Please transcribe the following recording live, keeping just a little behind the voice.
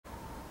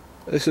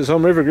This is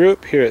HomeRiver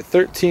Group here at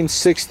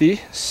 1360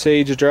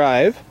 Sage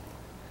Drive.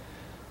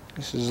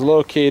 This is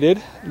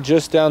located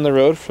just down the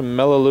road from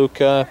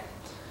Melaleuca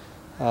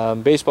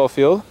baseball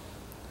field.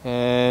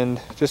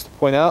 And just to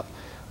point out,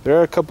 there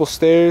are a couple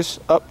stairs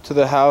up to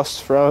the house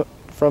from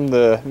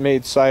the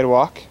made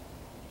sidewalk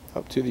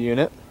up to the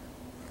unit.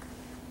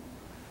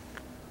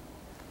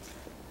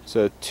 It's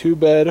a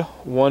 2-bed,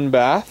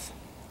 1-bath.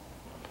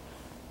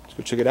 Let's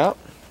go check it out.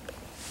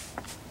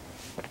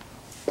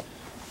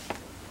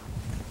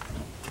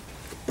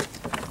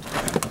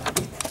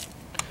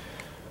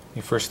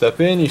 You first step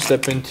in, you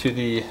step into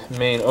the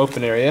main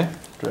open area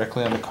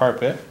directly on the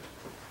carpet.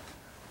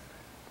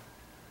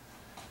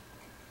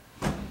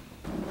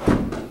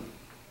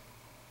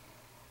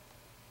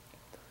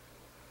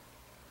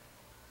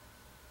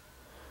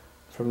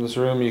 From this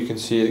room you can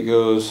see it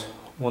goes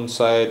one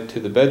side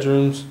to the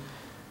bedrooms,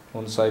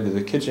 one side to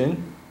the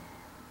kitchen.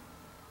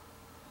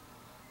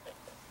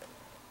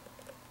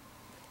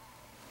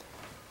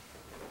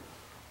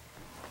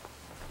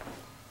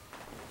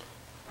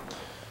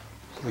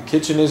 The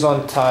kitchen is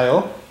on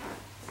tile.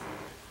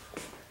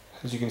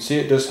 As you can see,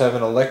 it does have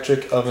an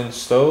electric oven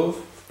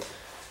stove,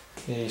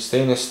 a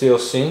stainless steel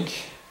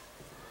sink,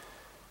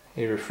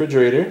 a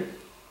refrigerator,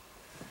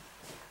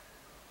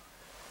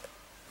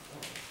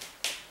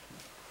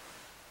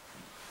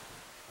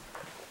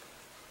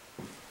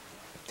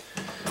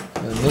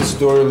 and this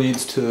door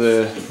leads to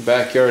the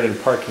backyard and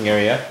parking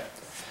area.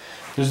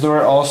 This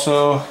door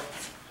also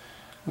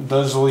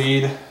does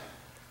lead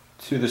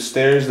to the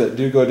stairs that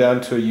do go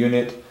down to a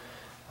unit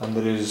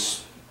that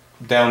is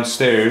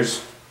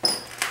downstairs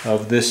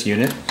of this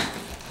unit.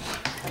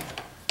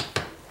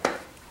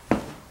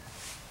 So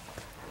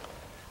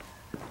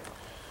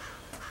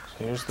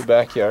here's the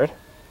backyard.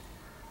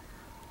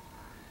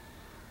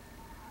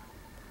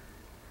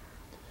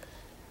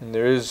 And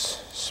there is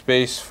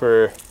space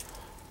for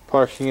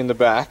parking in the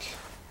back.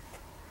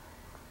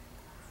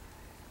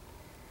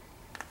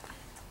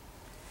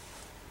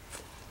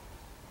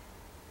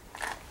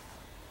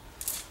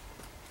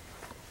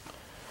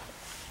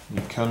 You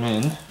come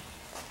in, it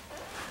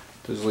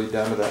does lead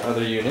down to that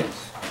other unit.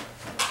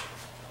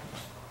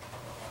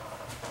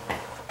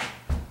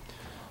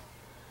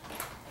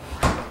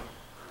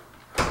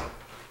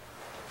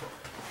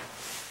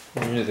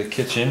 Into the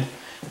kitchen.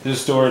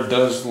 This door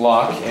does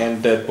lock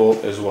and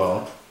deadbolt as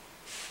well.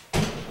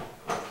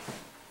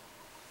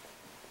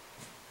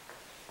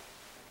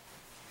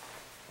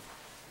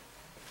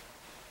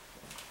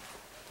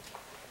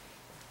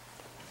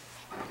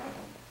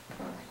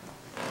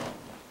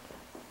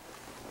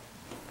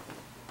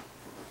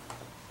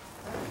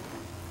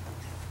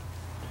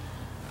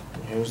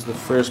 Here's the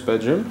first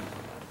bedroom.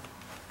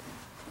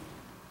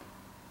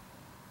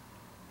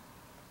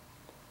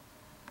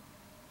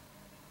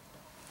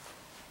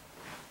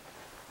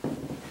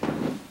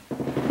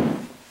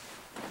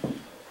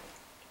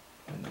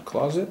 And the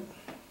closet.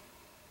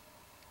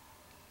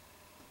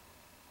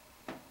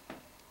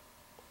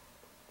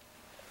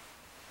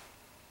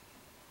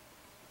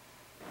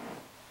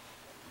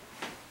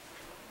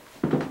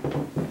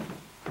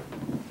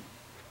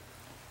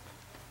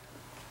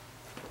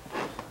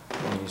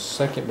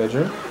 Second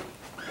bedroom.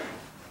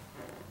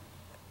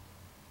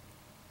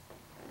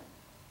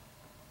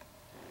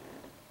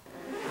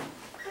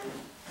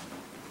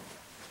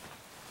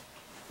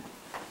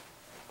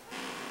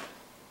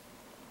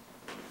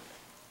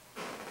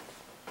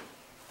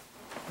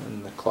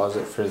 And the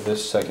closet for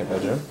this second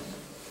bedroom.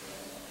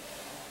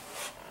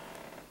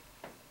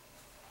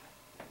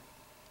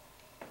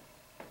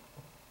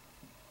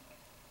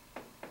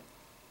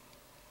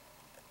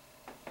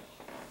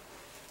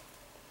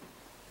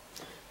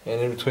 And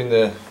in between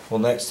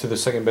next to the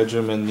second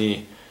bedroom and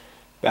the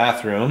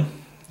bathroom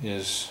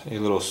is a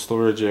little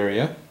storage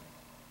area.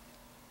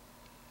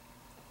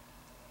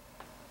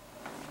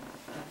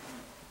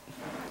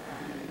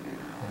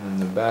 And in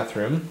the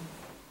bathroom,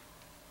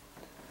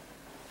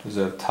 there's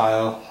a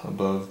tile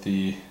above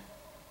the,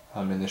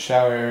 in the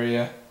shower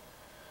area,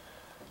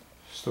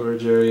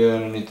 storage area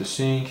underneath the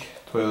sink,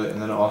 toilet,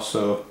 and then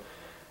also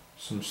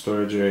some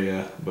storage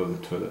area above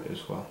the toilet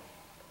as well.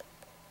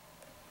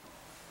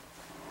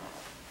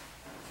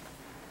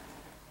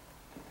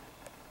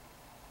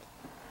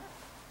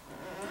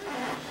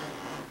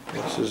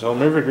 This is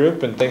HomeRiver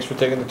Group, and thanks for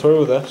taking the tour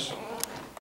with us.